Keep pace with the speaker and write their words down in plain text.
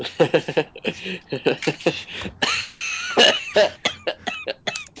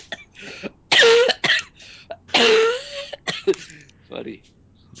Funny.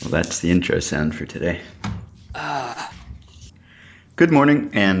 Well, that's the intro sound for today. Ah, Good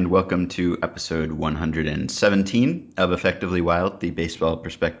morning, and welcome to episode 117 of Effectively Wild, the Baseball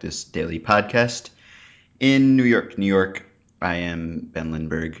Prospectus Daily Podcast. In New York, New York, I am Ben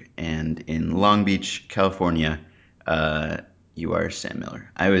Lindbergh, and in Long Beach, California, uh, you are Sam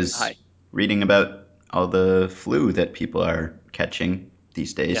Miller. I was hi. reading about all the flu that people are catching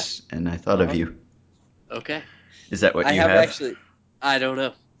these Yeah. days, and I thought of Uh-huh. you. Okay. Is that what I you have have? actually. I don't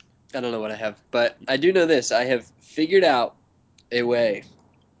know. I don't know what I have, but I do know this. I have figured out a way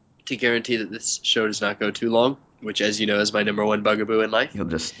to guarantee that this show does not go too long, which, as you know, is my number one bugaboo in life. You'll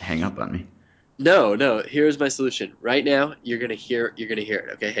just hang up on me. No, no. Here's my solution. Right now, you're gonna hear. You're gonna hear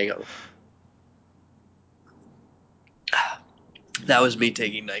it. Okay, hang on. That was me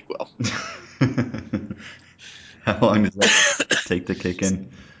taking Nyquil. How long does that take to kick in?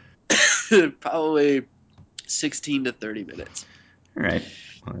 Probably 16 to 30 minutes. All right.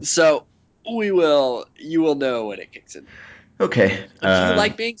 So you will know when it kicks in. Okay. Do you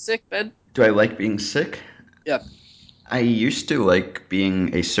like being sick, Ben? Do I like being sick? Yeah, I used to like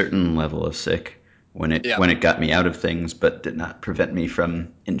being a certain level of sick yeah, when it got me out of things, but did not prevent me from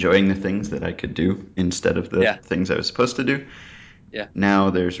enjoying the things that I could do instead of the yeah, things I was supposed to do. yeah. Now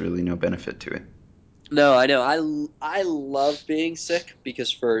there's really no benefit to it. No, I know. I love being sick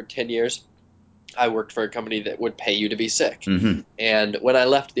because for 10 years I worked for a company that would pay you to be sick. Hmm. And when I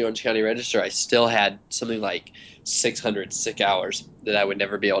left the Orange County Register, I still had something like 600 sick hours that I would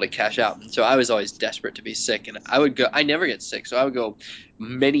never be able to cash out. And so I was always desperate to be sick. And I never get sick. So I would go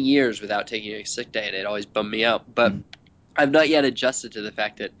many years without taking a sick day, and it always bummed me out. But I've not yet adjusted to the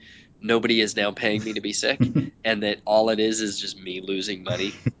fact that nobody is now paying me to be sick, and that all it is just me losing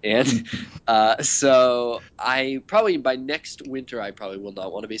money. And so I probably by next winter I probably will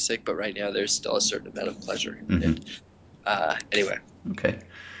not want to be sick, but right now there's still a certain amount of pleasure. And Hmm. anyway, Okay.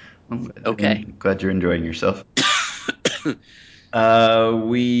 Well, okay. I'm glad you're enjoying yourself.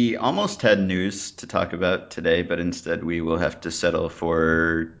 We almost had news to talk about today, but instead we will have to settle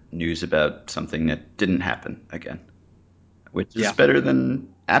for news about something that didn't happen again, which is Yeah. better than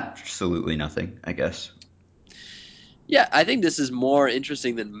absolutely nothing, I guess. Yeah, I think this is more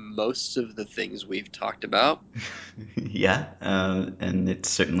interesting than most of the things we've talked about. Yeah, and it's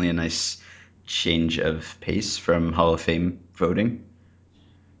certainly a nice change of pace from Hall of Fame voting.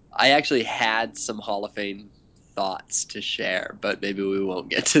 I actually had some Hall of Fame thoughts to share, but maybe we won't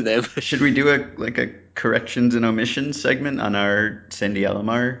get to them. Should we do a corrections and omissions segment on our Sandy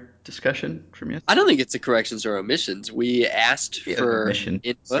Alomar discussion from I yesterday? don't think it's a corrections or omissions. We asked Maybe an for omission,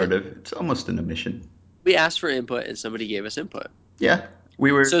 input. sort of. It's almost an omission. We asked for input and somebody gave us input. Yeah, we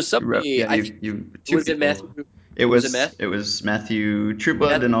So were. somebody, Yeah, I think, you two was it people. Matthew? Was it Matthew? It was Matthew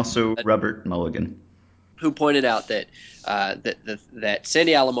Trueblood and Matthew also Robert Mulligan. who pointed out that that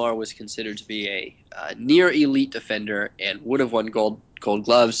Sandy Alomar was considered to be a near elite defender and would have won gold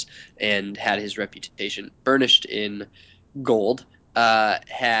gloves and had his reputation burnished in gold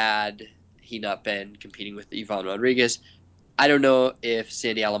had he not been competing with Ivan Rodriguez. I don't know if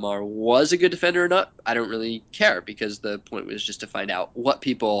Sandy Alomar was a good defender or not. I don't really care because the point was just to find out what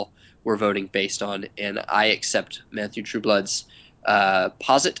people were voting based on, and I accept Matthew Trueblood's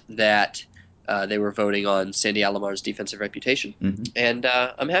posit that they were voting on Sandy Alomar's defensive reputation, Hmm. and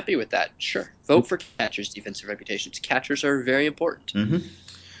I'm happy with that. Sure, vote for catchers' defensive reputations. Catchers are very important. Hmm.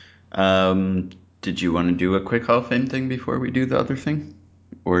 Um, did you want to do a quick Hall of Fame thing before we do the other thing?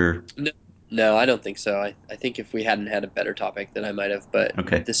 Or No, no, I don't think so. I think if we hadn't had a better topic, then I might have. But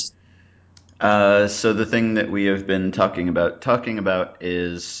okay. this, So the thing that we have been talking about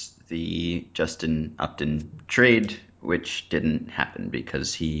is the Justin Upton trade, which didn't happen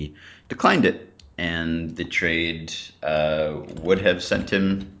because he declined it, and the trade would have sent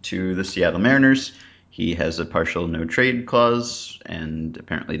him to the Seattle Mariners. He has a partial no trade clause, and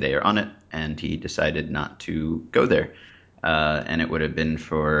apparently they are on it, and he decided not to go there. And it would have been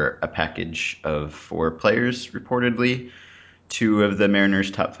for a package of four players, reportedly, two of the Mariners'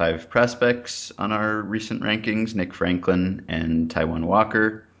 top five prospects on our recent rankings, Nick Franklin and Taijuan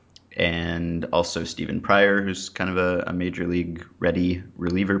Walker, and also Stephen Pryor, who's kind of a major league ready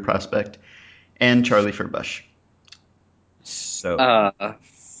reliever prospect, and Charlie Furbush. So, uh,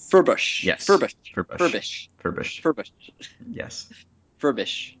 Furbush, yes, Furbush, Furbush. Furbish, Furbush. Furbush, Yes.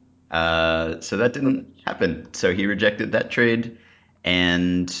 Furbish, So that didn't Furbish. happen. So he rejected that trade,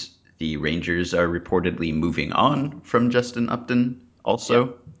 and the Rangers are reportedly moving on from Justin Upton Yeah.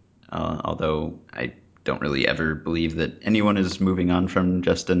 also. Although I don't really ever believe that anyone is moving on from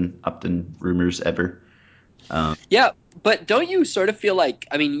Justin Upton rumors ever. Yeah, but don't you sort of feel like,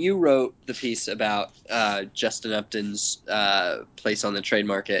 I mean, you wrote the piece about Justin Upton's place on the trade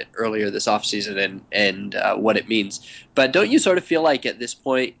market earlier this offseason and what it means. But don't you sort of feel like at this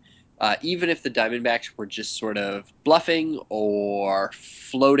point, even if the Diamondbacks were just sort of bluffing or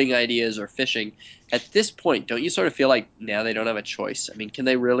floating ideas or fishing, at this point, don't you sort of feel like now they don't have a choice? I mean, can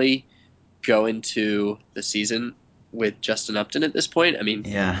they really go into the season with Justin Upton at this point? I mean,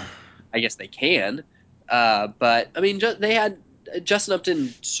 Yeah. I guess they can. But I mean, they had Justin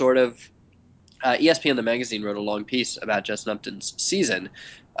Upton sort of. ESPN the magazine wrote a long piece about Justin Upton's season,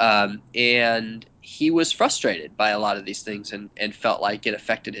 and he was frustrated by a lot of these things and felt like it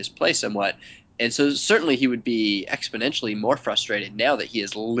affected his play somewhat. And so certainly he would be exponentially more frustrated now that he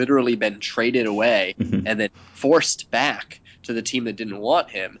has literally been traded away Hmm. and then forced back to the team that didn't want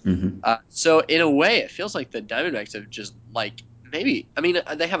him. Hmm. So in a way, it feels like the Diamondbacks have just like maybe. I mean,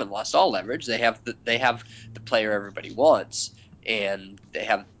 they haven't lost all leverage. They have the player everybody wants, and they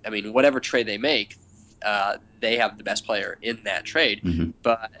have. I mean, whatever trade they make, they have the best player in that trade. Hmm.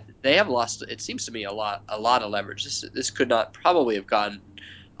 But they have lost. It seems to me a lot of leverage. This could not probably have gone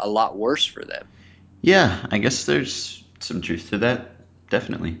a lot worse for them. Yeah, I guess there's some truth to that.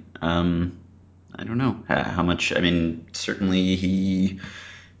 Definitely. I don't know how much. I mean, certainly he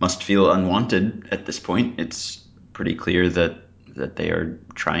must feel unwanted at this point. It's pretty clear that they are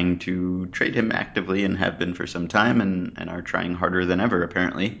trying to trade him actively and have been for some time, and are trying harder than ever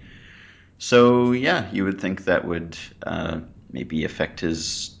apparently. So yeah, you would think that would maybe affect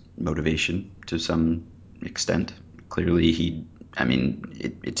his motivation to some extent. Clearly, I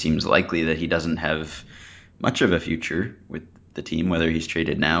mean, it seems likely that he doesn't have much of a future with the team, whether he's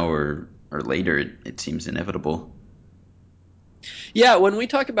traded now or later. It seems inevitable. Yeah, when we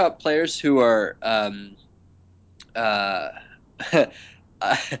talk about players who are uh,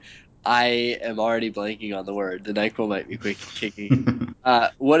 I am already blanking on the word. The NyQuil might be quick kicking.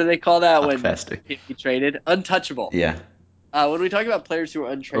 What do they call that Talk when faster. can't be traded? Untouchable. Yeah. When we talk about players who are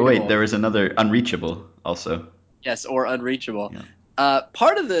Oh wait, untradeable, there was another unreachable also. yes, or unreachable. Yeah.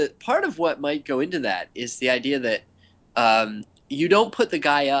 Part of what might go into that is the idea that you don't put the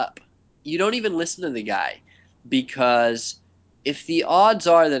guy up. You don't even listen to the guy because if the odds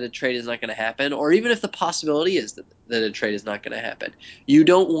are that a trade is not going to happen, or even if the possibility is that a trade is not going to happen, you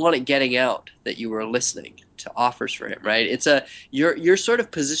don't want it getting out that you were listening to offers for him, right? You're sort of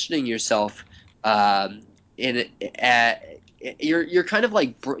positioning yourself in at you're kind of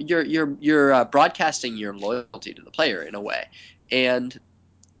like you're broadcasting your loyalty to the player in a way, and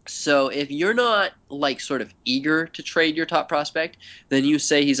so if you're not like sort of eager to trade your top prospect, then you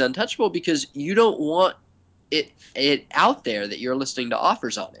say he's untouchable because you don't want it out there that you're listening to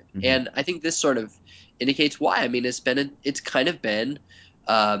offers on him. Hmm. And I think this sort of indicates why. I mean, it's kind of been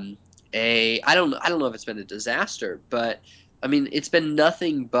um, I don't know if it's been a disaster, but I mean, it's been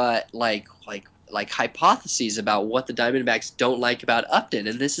nothing but like hypotheses about what the Diamondbacks don't like about Upton,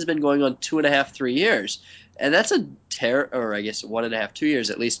 and this has been going on 2.5, 3 years. And that's or I guess 1.5, 2 years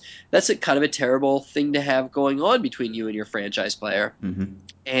at least. That's a kind of a terrible thing to have going on between you and your franchise player. Hmm.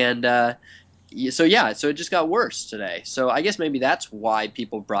 And so yeah, so it just got worse today. So I guess maybe that's why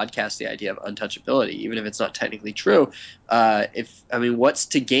people broadcast the idea of untouchability, even if it's not technically true. If I mean, what's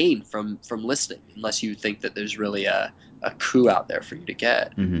to gain from listening, unless you think that there's really a coup out there for you to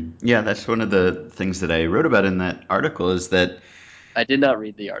get? Hmm. Yeah, that's one of the things that I wrote about in that article is that I did not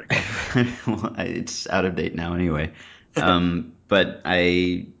read the article. well, it's out of date now anyway. But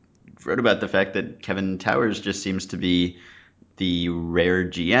I wrote about the fact that Kevin Towers just seems to be the rare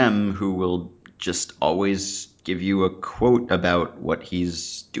GM who will just always give you a quote about what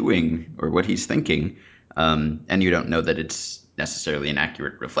he's doing or what he's thinking. And you don't know that it's necessarily an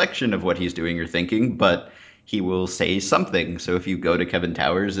accurate reflection of what he's doing or thinking, but he will say something. So if you go to Kevin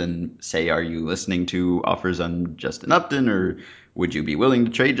Towers and say, "Are you listening to offers on Justin Upton, or would you be willing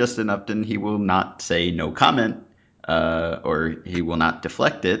to trade Justin Upton?" He will not say no comment, or he will not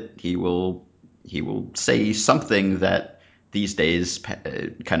deflect it. He will say something that these days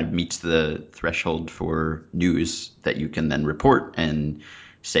kind of meets the threshold for news that you can then report and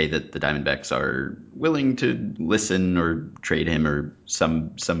say that the Diamondbacks are willing to listen or trade him or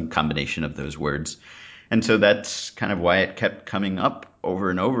some combination of those words. And so that's kind of why it kept coming up over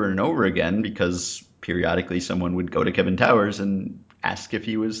and over and over again, because periodically someone would go to Kevin Towers and ask if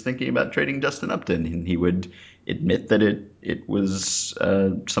he was thinking about trading Justin Upton, and he would admit that it was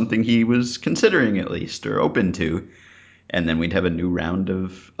something he was considering at least or open to, and then we'd have a new round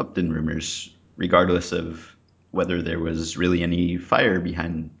of Upton rumors, regardless of whether there was really any fire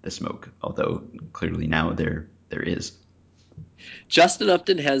behind the smoke, although clearly now there is. Justin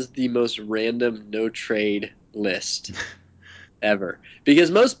Upton has the most random no trade list ever.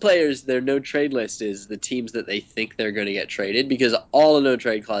 Because most players, their no trade list is the teams that they think they're going to get traded. Because all a no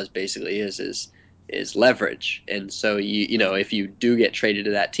trade clause basically is leverage. And so you know if you do get traded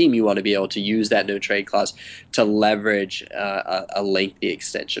to that team, you want to be able to use that no trade clause to leverage a lengthy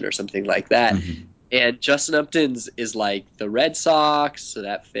extension or something like that. Hmm. And Justin Upton's is like the Red Sox, so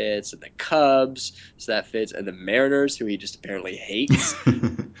that fits, and the Cubs, so that fits, and the Mariners, who he just apparently hates.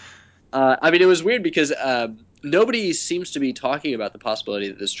 I mean, it was weird because nobody seems to be talking about the possibility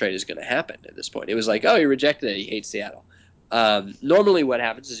that this trade is going to happen at this point. It was like, oh, he rejected it. He hates Seattle. Normally, what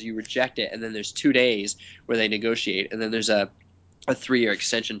happens is you reject it, and then there's 2 days where they negotiate, and then there's a 3 year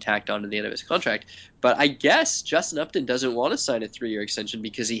extension tacked on to the end of his contract. But I guess Justin Upton doesn't want to sign a 3 year extension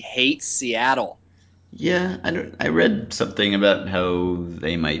because he hates Seattle. Yeah, I don't. I read something about how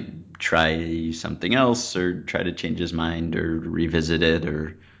they might try something else, or try to change his mind, or revisit it,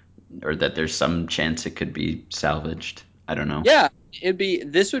 or that there's some chance it could be salvaged. I don't know. Yeah,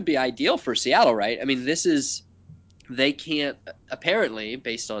 this would be ideal for Seattle, right? I mean, this is they can't apparently,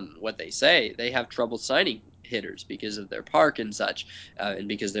 based on what they say, they have trouble signing hitters because of their park and such, and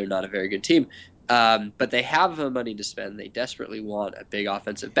because they're not a very good team. But they have the money to spend. They desperately want a big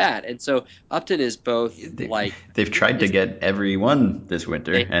offensive bat, and so Upton is both They, like they've he tried to is get everyone this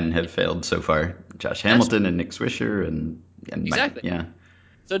winter they and have failed so far. Josh that's Hamilton and Nick Swisher and Mike, exactly. yeah.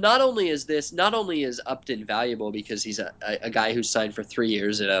 So not only is Upton valuable because he's a guy who's signed for 3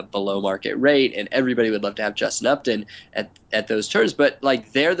 years at a below market rate, and everybody would love to have Justin Upton at those terms, but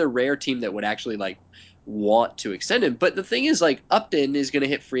like they're the rare team that would actually like want to extend him. But the thing is, like Upton is going to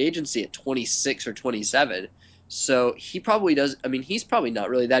hit free agency at 26 or 27. So he probably does. I mean, he's probably not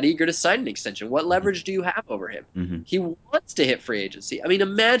really that eager to sign an extension. What leverage do you have over him? Hmm. He wants to hit free agency. I mean,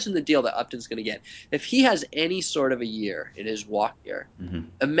 imagine the deal that Upton's going to get. If he has any sort of a year in his walk year, Hmm.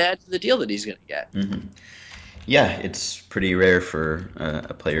 imagine the deal that he's going to get. Hmm. Yeah, it's pretty rare for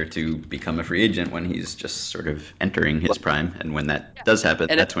a player to become a free agent when he's just sort of entering his prime, and when that Yeah. does happen,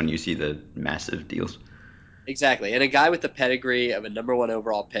 And that's when you see the massive deals. exactly. And a guy with the pedigree of a number one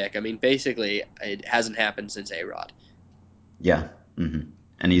overall pick, I mean, basically, it hasn't happened since A-Rod. Yeah. Hmm.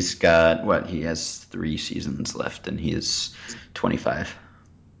 And he's got what? He has 3 seasons left, and he is 25.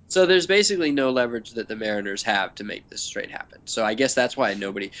 So there's basically no leverage that the Mariners have to make this trade happen. So I guess that's why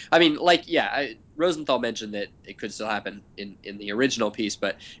nobody. I mean, like, yeah, Rosenthal mentioned that it could still happen in the original piece,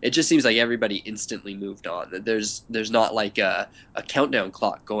 but it just seems like everybody instantly moved on. That there's not like a countdown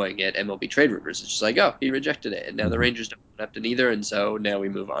clock going at MLB trade rumors. It's just like, oh, he rejected it, and now the Hmm. Rangers don't have to neither, and so now we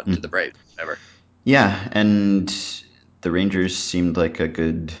move on to the Braves, whatever. Yeah, and the Rangers seemed like a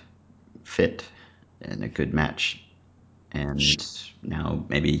good fit and a good match, and now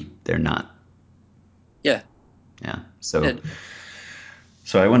maybe they're not. Yeah, Yeah. So and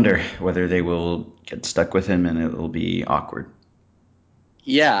so I wonder whether they will get stuck with him and it will be awkward.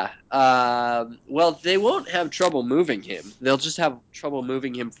 yeah. Well, they won't have trouble moving him. They'll just have trouble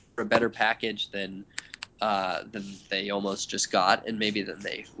moving him for a better package than they almost just got, and maybe than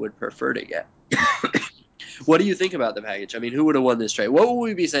they would prefer to get. What do you think about the package? I mean, who would have won this trade? What would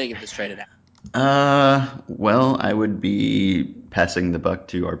we be saying if this trade had happened? Well, I would be passing the buck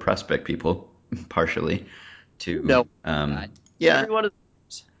to our prospect people, partially, No, to, guy. yeah, Every one of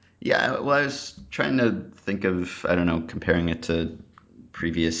those. yeah. Well, I was trying to think of, I don't know, comparing it to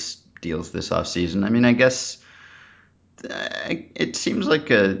previous deals this offseason. I mean, I guess it seems like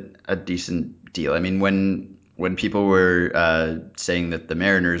a decent deal. I mean, when people were saying that the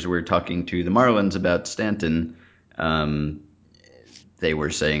Mariners were talking to the Marlins about Stanton, um, they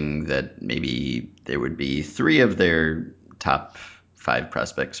were saying that maybe there would be 3 of their top 5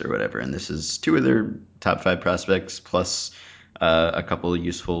 prospects or whatever, and this is 2 of their top 5 prospects plus a couple of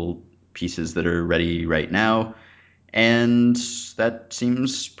useful pieces that are ready right now, and that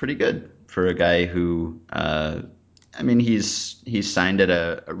seems pretty good for a guy who, I mean, he's signed at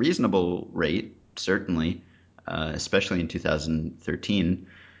a reasonable rate, certainly, especially in 2013,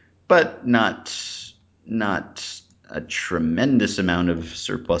 but not a tremendous amount of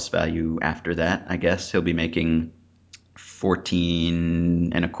surplus value after that. I guess he'll be making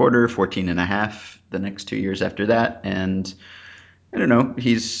 14 and a quarter, 14 and a half the next 2 years after that, and I don't know.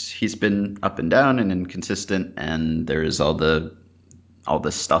 He's been up and down and inconsistent, and there is all the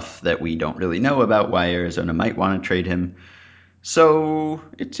stuff that we don't really know about why Arizona might want to trade him. So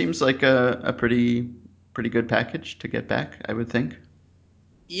it seems like a pretty good package to get back, I would think.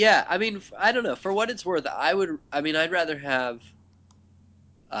 Yeah, I mean, I don't know. For what it's worth, I would. I mean, I'd rather have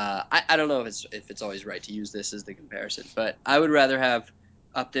I don't know if it's always right to use this as the comparison, but I would rather have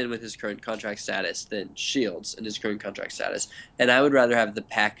Upton with his current contract status than Shields in his current contract status, and I would rather have the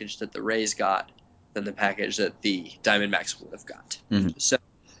package that the Rays got than the package that the Diamondbacks would have got. Mhm. So,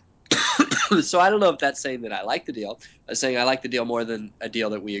 so I don't know if that's saying that I like the deal. I'm saying I like the deal more than a deal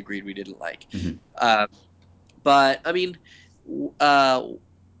that we agreed we didn't like. Mhm. Uh, but I mean, uh,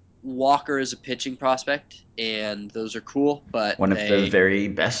 Walker is a pitching prospect, and those are cool, but One of the they very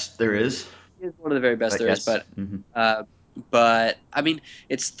best there is, is one of the very best but there is. yes. Mhm. Uh, but I mean,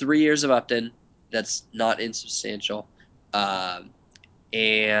 it's 3 years of Upton. That's not insubstantial. Um,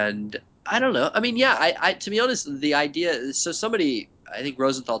 and I don't know. I mean, yeah, I to be honest, the idea. So somebody, I think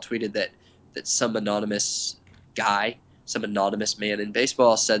Rosenthal tweeted that some anonymous guy, some anonymous man in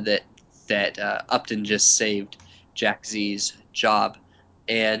baseball said that Upton just saved Jack Z's job,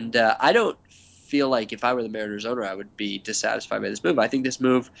 and I don't feel like if I were the Mariners owner, I would be dissatisfied by this move. I think this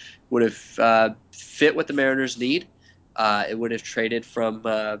move would have fit what the Mariners need. It would have traded from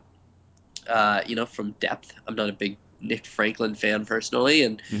depth. I'm not a big Nick Franklin fan personally,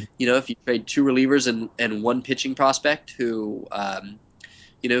 and Mhm. if you trade two relievers and one pitching prospect who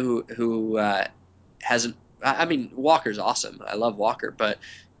hasn't. I mean, Walker's awesome. I love Walker, but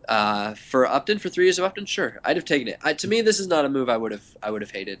for Upton, for 3 years of Upton, sure, I'd have taken it. To me, this is not a move I would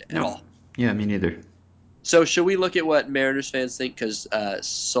have hated at No. all. Yeah, me neither. So, should we look at what Mariners fans think? Because Jeff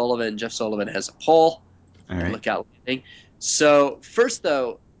Sullivan, has a poll All at right. Lookout Landing. So, first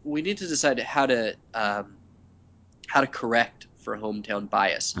though, we need to decide how to correct for hometown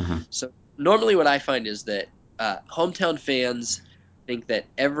bias. Uh-huh. So normally, what I find is that hometown fans think that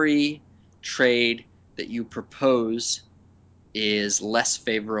every trade that you propose is less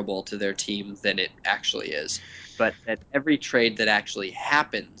favorable to their team than it actually is, but that every trade that actually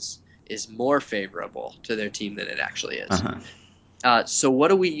happens is more favorable to their team than it actually is. Uh-huh. So what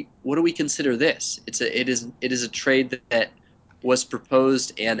do we consider this? It is a trade that was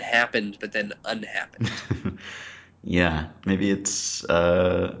proposed and happened, but then unhappened. Yeah, maybe it's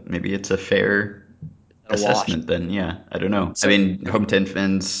a fair A wash. assessment then. Yeah, I don't know. I So mean, hometown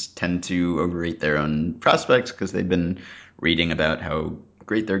fans tend to overrate their own prospects because they've been reading about how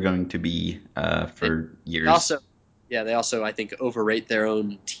great they're going to be they, for they years. also, yeah, they also I think overrate their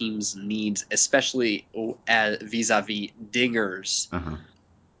own team's needs, especially vis-a-vis dingers. Uh-huh.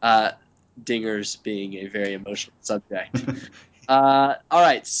 Uh, Dingers being a very emotional subject. All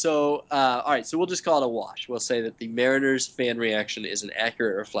right, so we'll just call it a wash. We'll say that the Mariners fan reaction is an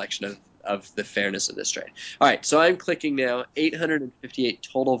accurate reflection of the fairness of this trade. All right, so I'm clicking now. 858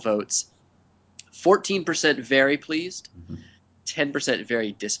 total votes. 14% very pleased. Mhm. 10%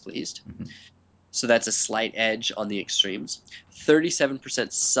 very displeased. Mhm. So that's a slight edge on the extremes.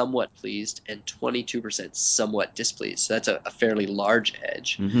 37% somewhat pleased and 22% somewhat displeased. So that's a fairly large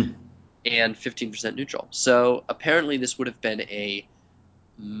edge. Mhm. And 15% neutral. So apparently this would have been a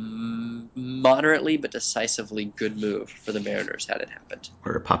moderately but decisively good move for the Mariners had it happened.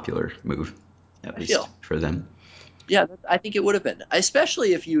 Or a popular move, at I least feel. for them. Yeah, I think it would have been,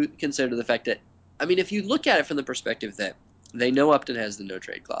 especially if you consider the fact that, I mean, if you look at it from the perspective that they know Upton has the no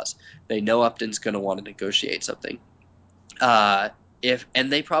trade clause, they know Upton's going to want to negotiate something. Uh, if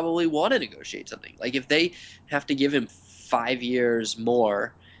and they probably want to negotiate something. Like if they have to give him 5 years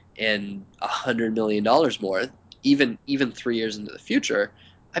more and $100 million more, even 3 years into the future,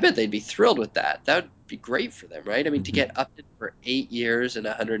 I bet they'd be thrilled with that. That would be great for them, right? I mean, to Mhm. get Upton for 8 years and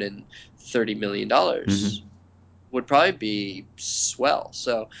 $130 million Mhm. would probably be swell.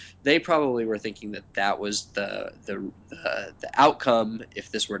 So they probably were thinking that that was the outcome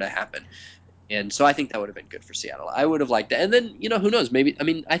if this were to happen. And so I think that would have been good for Seattle. I would have liked that. And then, who knows? Maybe, I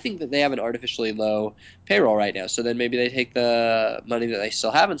mean, I think that they have an artificially low payroll right now. So then maybe they take the money that they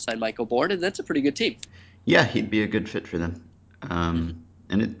still have and sign Michael Bourne, and that's a pretty good team. Yeah, he'd be a good fit for them. Mhm.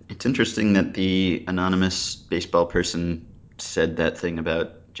 And it's interesting that the anonymous baseball person said that thing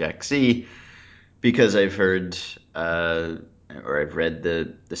about Jack Z because I've heard or I've read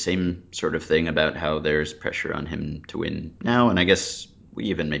the same sort of thing about how there's pressure on him to win now, and I guess we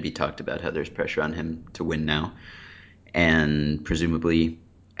even maybe talked about how there's pressure on him to win now, and presumably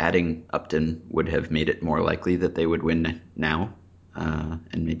adding Upton would have made it more likely that they would win now,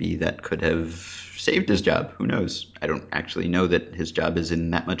 and maybe that could have saved his job. Who knows? I don't actually know that his job is in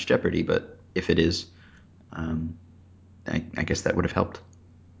that much jeopardy, but if it is, um, I guess that would have helped.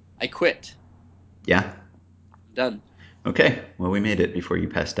 I quit. Yeah. I'm done. Okay. Well, we made it before you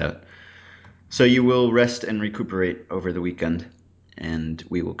passed out. So you will rest and recuperate over the weekend, and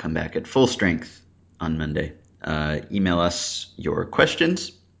we will come back at full strength on Monday. Email us your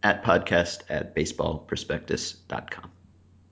questions at podcast@baseballprospectus.com.